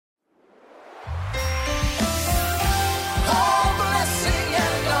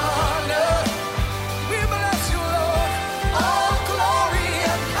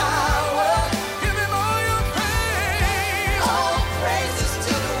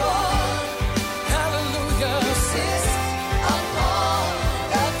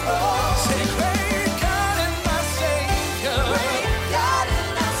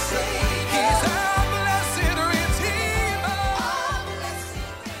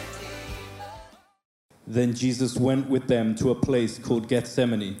Then Jesus went with them to a place called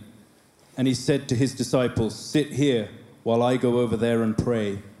Gethsemane, and he said to his disciples, "Sit here while I go over there and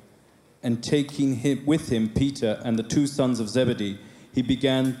pray." And taking with him Peter and the two sons of Zebedee, he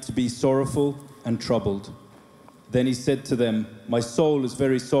began to be sorrowful and troubled. Then he said to them, "My soul is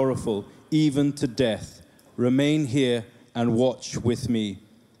very sorrowful, even to death. Remain here and watch with me."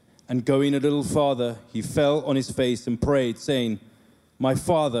 And going a little farther, he fell on his face and prayed, saying, "My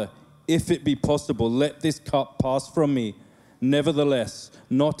Father, if it be possible, let this cup pass from me. Nevertheless,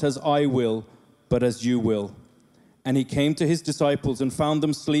 not as I will, but as you will." And he came to his disciples and found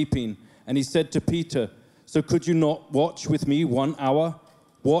them sleeping. And he said to Peter, "So could you not watch with me 1 hour?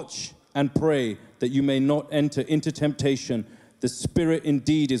 Watch and pray that you may not enter into temptation. The spirit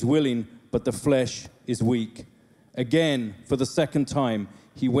indeed is willing, but the flesh is weak." Again, for the second time,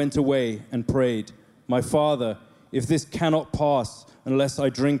 he went away and prayed, "My Father, if this cannot pass unless I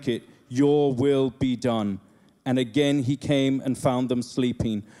drink it, your will be done." And again he came and found them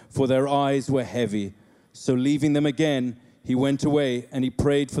sleeping, for their eyes were heavy. So leaving them again, he went away and he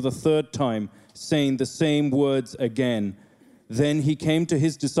prayed for the third time, saying the same words again. Then he came to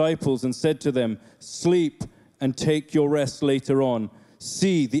his disciples and said to them, "Sleep and take your rest later on.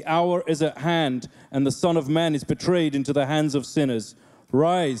 See, the hour is at hand, and the Son of Man is betrayed into the hands of sinners.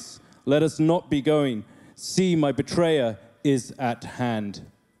 Rise, let us not be going. See, my betrayer is at hand."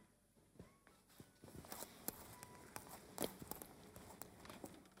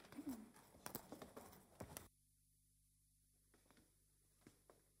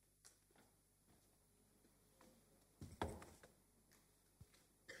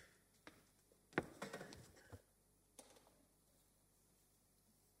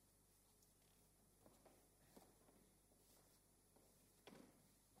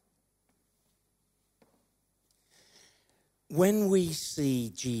 When we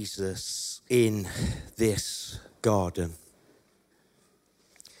see Jesus in this garden,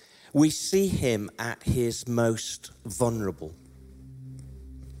 we see him at his most vulnerable.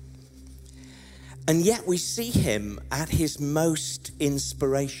 And yet we see him at his most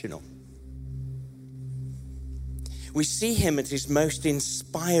inspirational. We see him at his most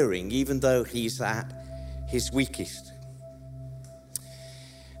inspiring, even though he's at his weakest.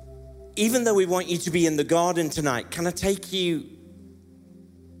 Even though we want you to be in the garden tonight, can I take you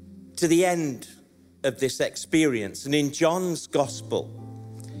to the end of this experience? And in John's gospel,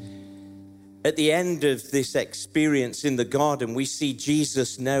 at the end of this experience in the garden, we see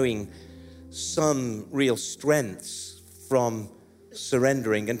Jesus knowing some real strengths from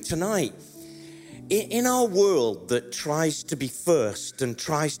surrendering. And tonight, in our world that tries to be first and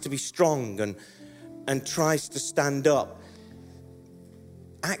tries to be strong and tries to stand up,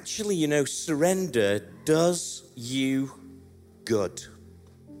 actually, surrender does you good.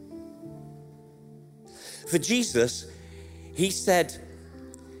 For Jesus, he said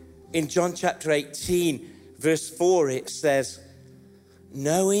in John chapter 18, verse 4, it says,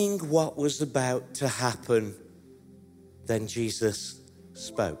 knowing what was about to happen, then Jesus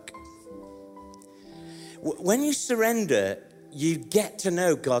spoke. When you surrender, you get to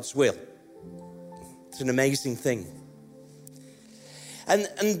know God's will. It's an amazing thing.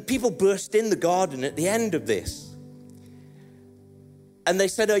 And people burst in the garden at the end of this. And they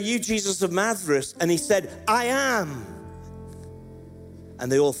said, "Are you Jesus of Nazareth?" And he said, "I am." And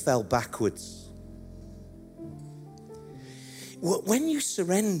they all fell backwards. When you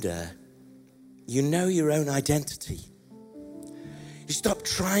surrender, you know your own identity. You stop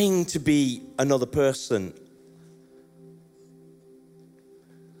trying to be another person.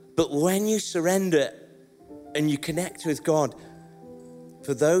 But when you surrender and you connect with God,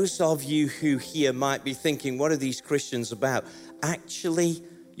 for those of you who here might be thinking, what are these Christians about? Actually,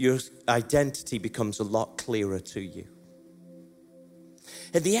 your identity becomes a lot clearer to you.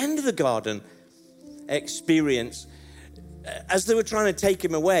 At the end of the garden experience, as they were trying to take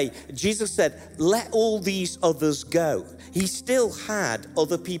him away, Jesus said, "Let all these others go." He still had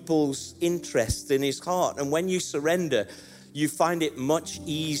other people's interests in his heart. And when you surrender, you find it much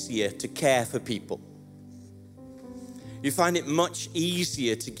easier to care for people. You find it much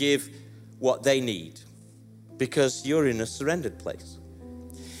easier to give what they need because you're in a surrendered place.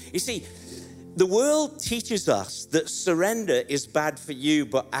 You see, the world teaches us that surrender is bad for you,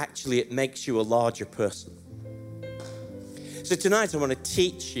 but actually it makes you a larger person. So tonight I want to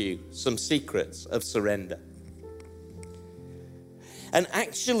teach you some secrets of surrender. And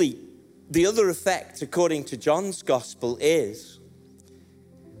actually, the other effect, according to John's gospel, is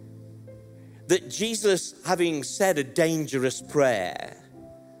that Jesus, having said a dangerous prayer,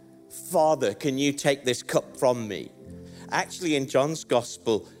 "Father, can you take this cup from me?" Actually, in John's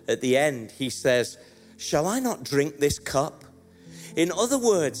gospel, at the end, he says, shall I not drink this cup? In other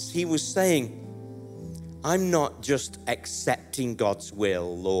words, he was saying, I'm not just accepting God's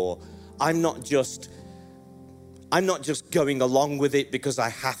will, or I'm not just going along with it because I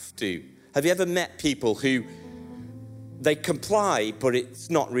have to. Have you ever met people who they comply, but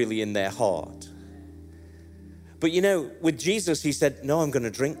it's not really in their heart? But you know, with Jesus, he said, no, I'm going to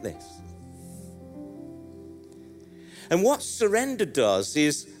drink this. And what surrender does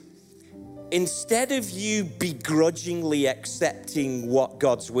is, instead of you begrudgingly accepting what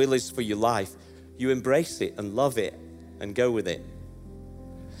God's will is for your life, you embrace it and love it and go with it.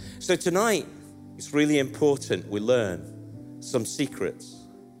 So tonight, it's really important we learn some secrets,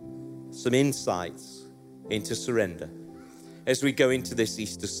 some insights into surrender as we go into this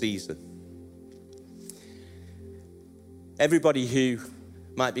Easter season. Everybody who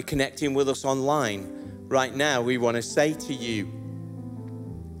might be connecting with us online right now, we want to say to you,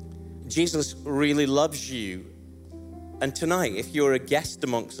 Jesus really loves you. And tonight, if you're a guest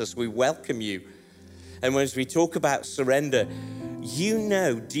amongst us, we welcome you. And as we talk about surrender, you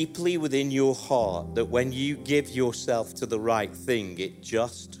know deeply within your heart that when you give yourself to the right thing, it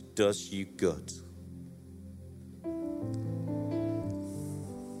just does you good.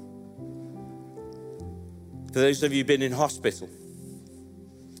 For those of you who've been in hospital,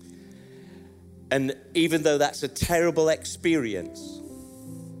 and even though that's a terrible experience,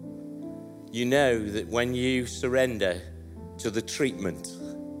 you know that when you surrender to the treatment,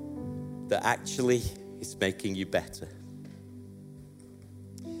 that actually it's making you better.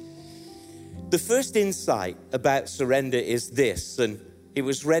 The first insight about surrender is this, and it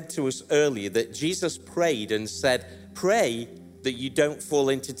was read to us earlier, that Jesus prayed and said, pray that you don't fall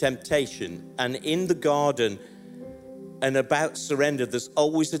into temptation. And in the garden and about surrender, there's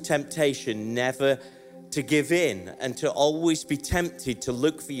always a temptation never to give in and to always be tempted to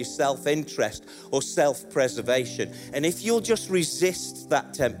look for your self-interest or self-preservation. And if you'll just resist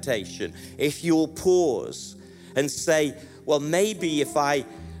that temptation, if you'll pause and say, well, maybe if I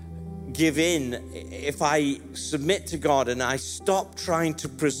give in, if I submit to God and I stop trying to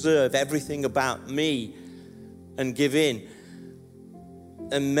preserve everything about me and give in,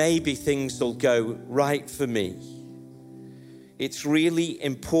 and maybe things will go right for me. It's really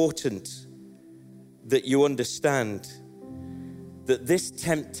important that you understand that this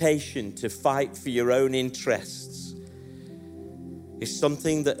temptation to fight for your own interests is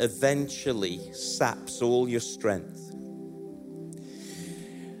something that eventually saps all your strength.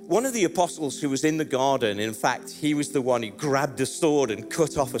 One of the apostles who was in the garden, in fact, he was the one who grabbed a sword and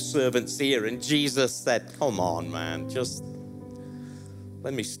cut off a servant's ear, and Jesus said, come on, man, just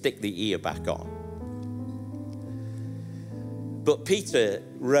let me stick the ear back on. But Peter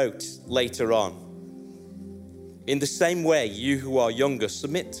wrote later on, in the same way, you who are younger,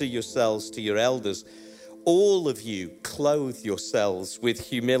 submit to yourselves to your elders. All of you clothe yourselves with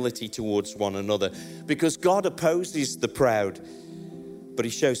humility towards one another, because God opposes the proud, but he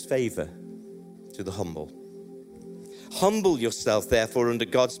shows favor to the humble. Humble yourself, therefore, under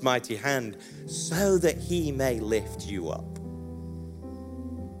God's mighty hand, so that he may lift you up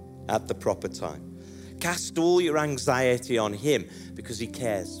at the proper time. Cast all your anxiety on him, because he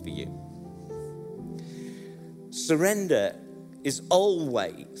cares for you. Surrender is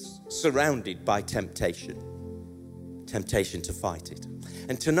always surrounded by temptation to fight it.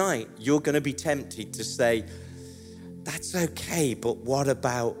 And tonight, you're going to be tempted to say, that's okay, but what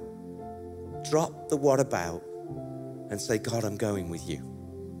about? Drop the what about and say, God, I'm going with you.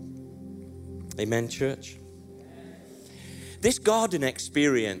 Amen, church? This garden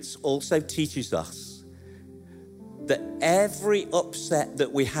experience also teaches us that every upset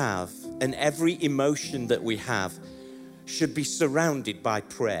that we have and every emotion that we have should be surrounded by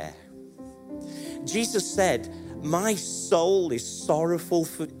prayer. Jesus said, my soul is sorrowful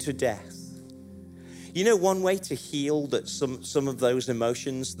to death. You know, one way to heal that some of those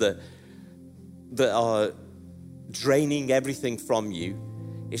emotions that are draining everything from you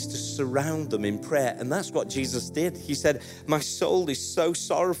is to surround them in prayer. And that's what Jesus did. He said, my soul is so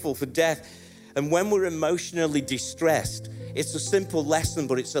sorrowful for death. And when we're emotionally distressed, it's a simple lesson,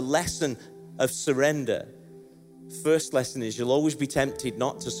 but it's a lesson of surrender. First lesson is you'll always be tempted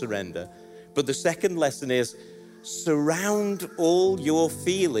not to surrender. But the second lesson is surround all your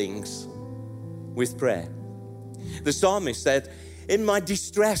feelings with prayer. The psalmist said, in my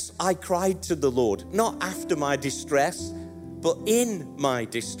distress, I cried to the Lord. Not after my distress, but in my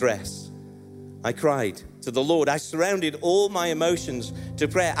distress, I cried to the Lord. I surrounded all my emotions to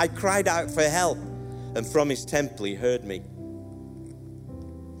prayer. I cried out for help, and from his temple he heard me.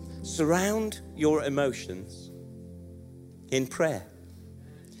 Surround your emotions in prayer.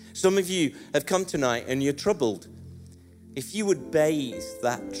 Some of you have come tonight and you're troubled. If you would bathe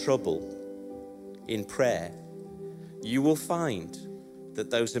that trouble in prayer, you will find that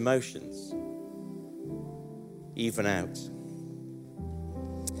those emotions even out.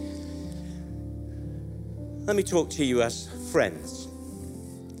 Let me talk to you as friends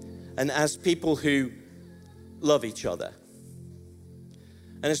and as people who love each other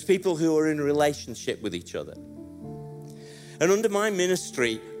and as people who are in a relationship with each other. And under my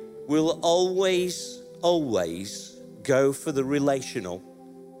ministry, we'll always go for the relational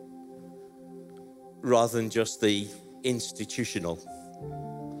rather than just the institutional.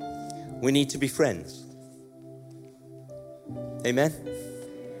 We need to be friends. Amen?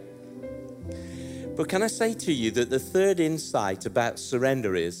 But can I say to you that the third insight about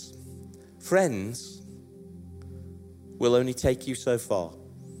surrender is, friends will only take you so far.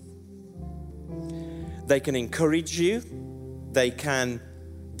 They can encourage you, they can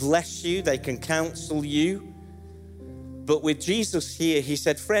bless you, they can counsel you. But with Jesus here, he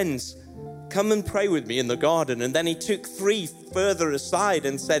said, friends, come and pray with me in the garden. And then he took 3 further aside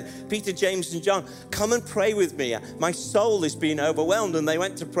and said, Peter, James, and John, come and pray with me. My soul is being overwhelmed. And they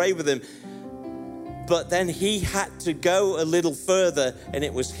went to pray with him. But then he had to go a little further, and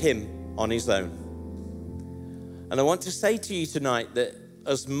it was him on his own. And I want to say to you tonight that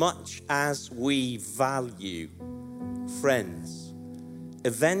as much as we value friends,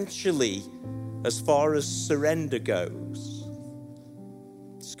 eventually, as far as surrender goes,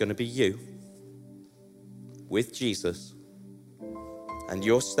 it's going to be you with Jesus and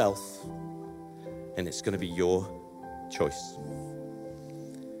yourself, and it's going to be your choice.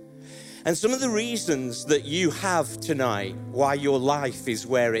 And some of the reasons that you have tonight why your life is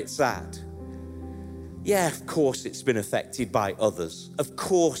where it's at, yeah, of course it's been affected by others. Of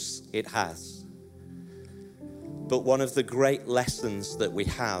course it has. But one of the great lessons that we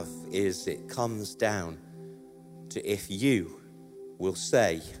have is it comes down to if you will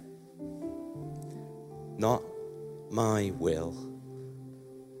say, not my will,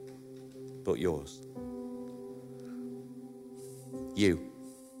 but yours. You.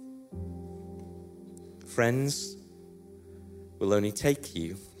 Friends will only take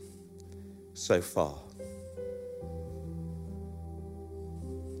you so far.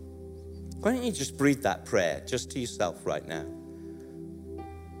 Why don't you just breathe that prayer just to yourself right now?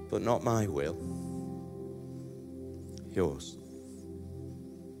 But not my will, yours.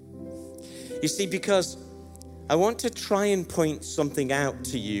 You see, because I want to try and point something out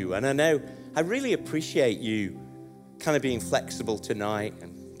to you, and I know I really appreciate you kind of being flexible tonight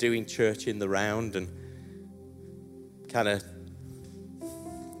and doing church in the round and kind of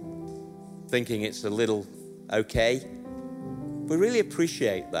thinking it's a little okay. We really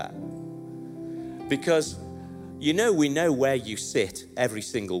appreciate that. Because, you know, we know where you sit every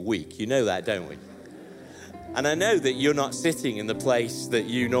single week. You know that, don't we? And I know that you're not sitting in the place that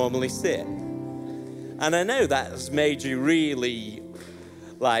you normally sit. And I know that's made you really,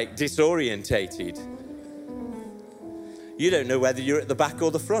 disorientated. You don't know whether you're at the back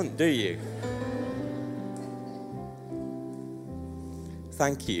or the front, do you?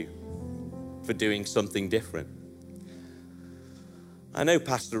 Thank you for doing something different. I know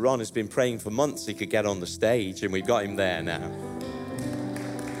Pastor Ron has been praying for months he could get on the stage, and we've got him there now.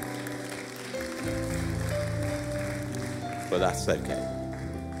 But that's okay.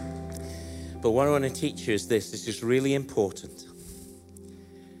 But what I want to teach you is this is really important.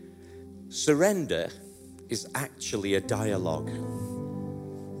 Surrender is actually a dialogue.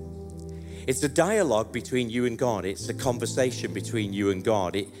 It's a dialogue between you and God. It's a conversation between you and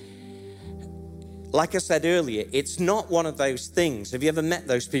God. Like I said earlier, it's not one of those things. Have you ever met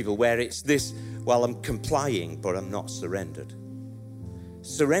those people where it's this, well, I'm complying, but I'm not surrendered?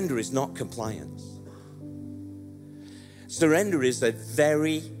 Surrender is not compliance. Surrender is a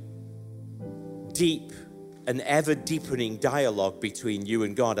very deep and ever-deepening dialogue between you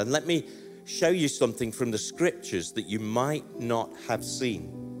and God. And let me show you something from the scriptures that you might not have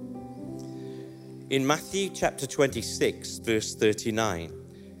seen. In Matthew chapter 26, verse 39,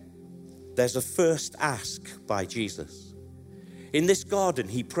 there's a first ask by Jesus. In this garden,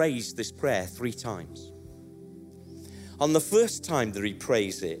 he prays this prayer 3 times. On the first time that he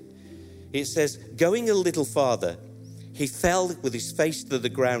prays it, it says, going a little farther, he fell with his face to the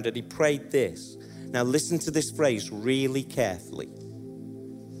ground and he prayed this. Now listen to this phrase really carefully.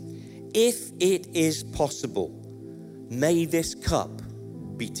 If it is possible, may this cup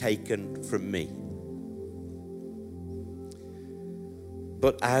be taken from me.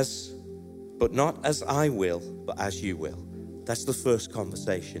 But not as I will, but as you will. That's the first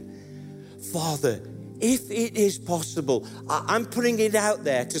conversation. Father, if it is possible, I'm putting it out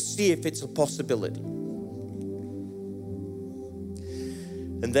there to see if it's a possibility.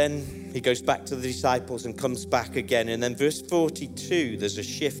 And then he goes back to the disciples and comes back again. And then verse 42, there's a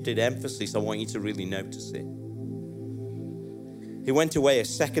shift in emphasis. I want you to really notice it. He went away a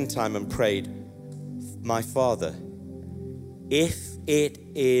second time and prayed, "My Father, if it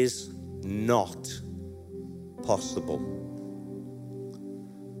is not possible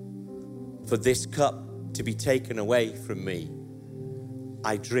for this cup to be taken away from me,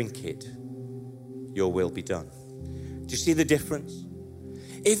 I drink it. Your will be done." Do you see the difference?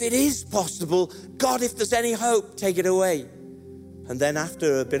 If it is possible, God, if there's any hope, take it away. And then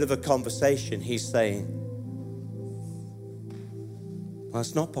after a bit of a conversation, he's saying, well,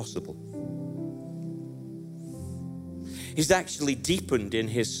 it's not possible. He's actually deepened in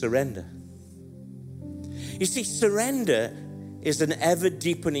his surrender. You see, surrender is an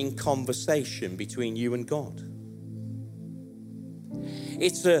ever-deepening conversation between you and God.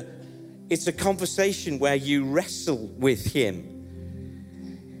 It's a conversation where you wrestle with him.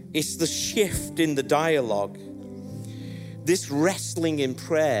 It's the shift in the dialogue. This wrestling in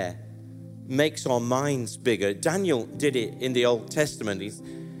prayer makes our minds bigger. Daniel did it in the Old Testament. In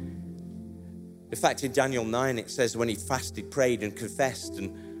fact, in Daniel 9, it says when he fasted, prayed, and confessed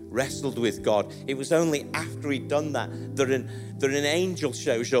and wrestled with God, it was only after he'd done that that an angel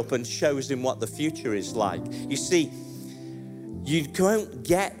shows up and shows him what the future is like. You see, you won't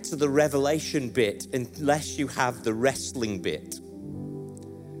get to the revelation bit unless you have the wrestling bit.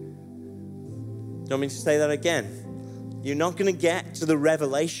 Do you want me to say that again? You're not going to get to the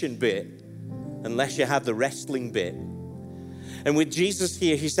revelation bit unless you have the wrestling bit. And with Jesus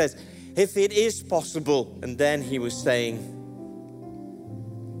here, he says, if it is possible, and then he was saying,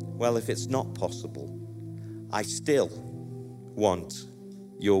 well, if it's not possible, I still want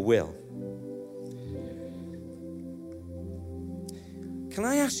your will. Can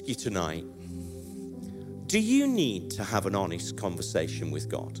I ask you tonight, do you need to have an honest conversation with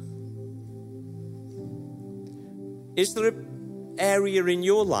God? Is there an area in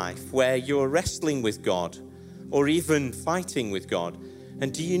your life where you're wrestling with God or even fighting with God?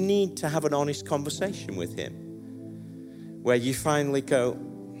 And do you need to have an honest conversation with him where you finally go,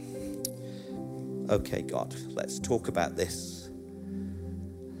 okay, God, let's talk about this.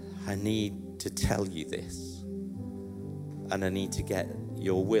 I need to tell you this. And I need to get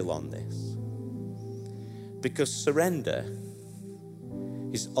your will on this. Because surrender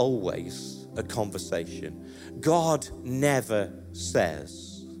is always a conversation. God never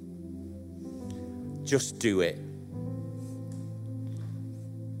says, just do it.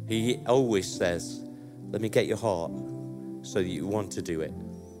 He always says, let me get your heart so that you want to do it.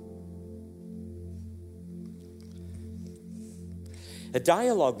 A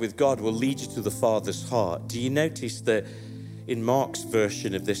dialogue with God will lead you to the Father's heart. Do you notice that in Mark's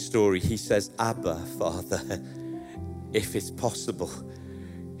version of this story, he says, Abba, Father, if it's possible.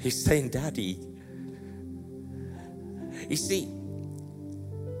 He's saying, Daddy. You see,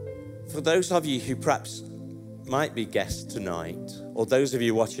 for those of you who perhaps might be guests tonight, or those of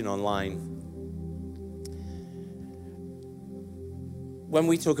you watching online, when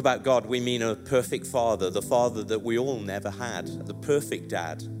we talk about God, we mean a perfect Father, the Father that we all never had, the perfect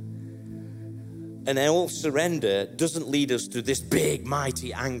Dad. And all surrender doesn't lead us to this big,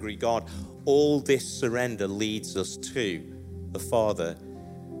 mighty, angry God. All this surrender leads us to the Father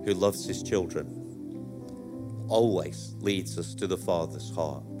who loves his children. Always leads us to the Father's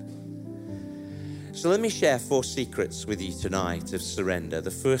heart. So let me share 4 secrets with you tonight of surrender.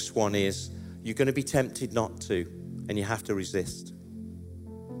 The first one is you're going to be tempted not to, and you have to resist.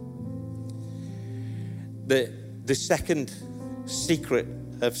 The second secret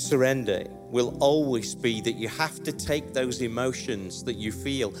of surrender will always be that you have to take those emotions that you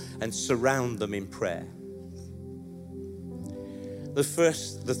feel and surround them in prayer. The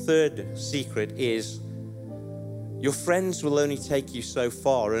third secret is your friends will only take you so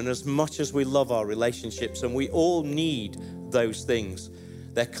far, and as much as we love our relationships, and we all need those things,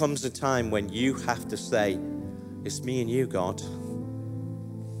 there comes a time when you have to say, it's me and you, God.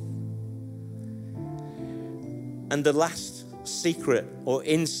 And the last secret or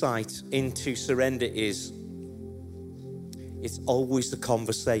insight into surrender is it's always a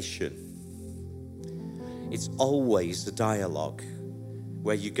conversation. It's always a dialogue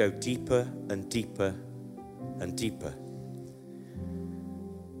where you go deeper and deeper and deeper.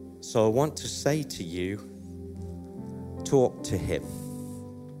 So I want to say to you, talk to him.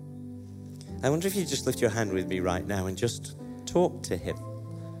 I wonder if you just lift your hand with me right now and just talk to him.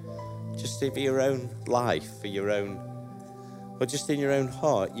 Just for your own life, for your own, or just in your own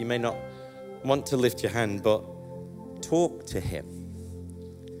heart. You may not want to lift your hand, but talk to him.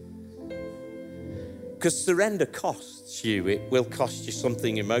 Because surrender costs you. It will cost you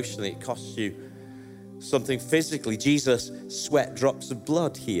something emotionally. It costs you something physically. Jesus sweat drops of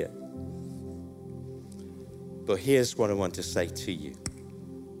blood here. But here's what I want to say to you.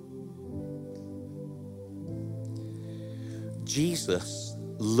 Jesus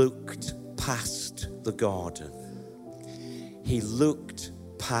looked past the garden. He looked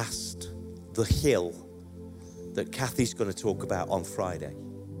past the hill that Kathy's going to talk about on Friday.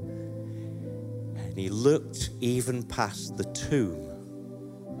 And he looked even past the tomb.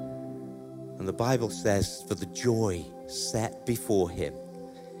 And the Bible says, for the joy set before him,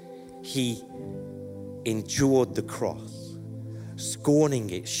 he endured the cross, scorning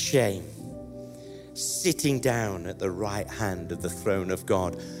its shame, sitting down at the right hand of the throne of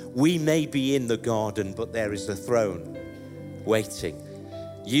God. We may be in the garden, but there is a throne waiting.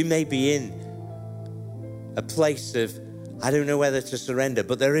 You may be in a place of, I don't know whether to surrender,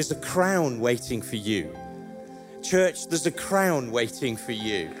 but there is a crown waiting for you. Church, there's a crown waiting for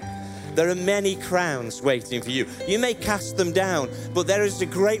you. There are many crowns waiting for you. You may cast them down, but there is a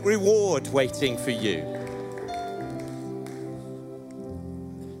great reward waiting for you.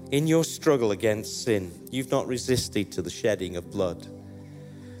 In your struggle against sin, you've not resisted to the shedding of blood.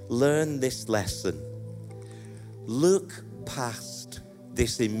 Learn this lesson. Look past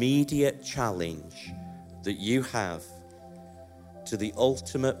this immediate challenge that you have to the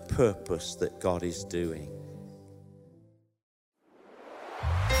ultimate purpose that God is doing.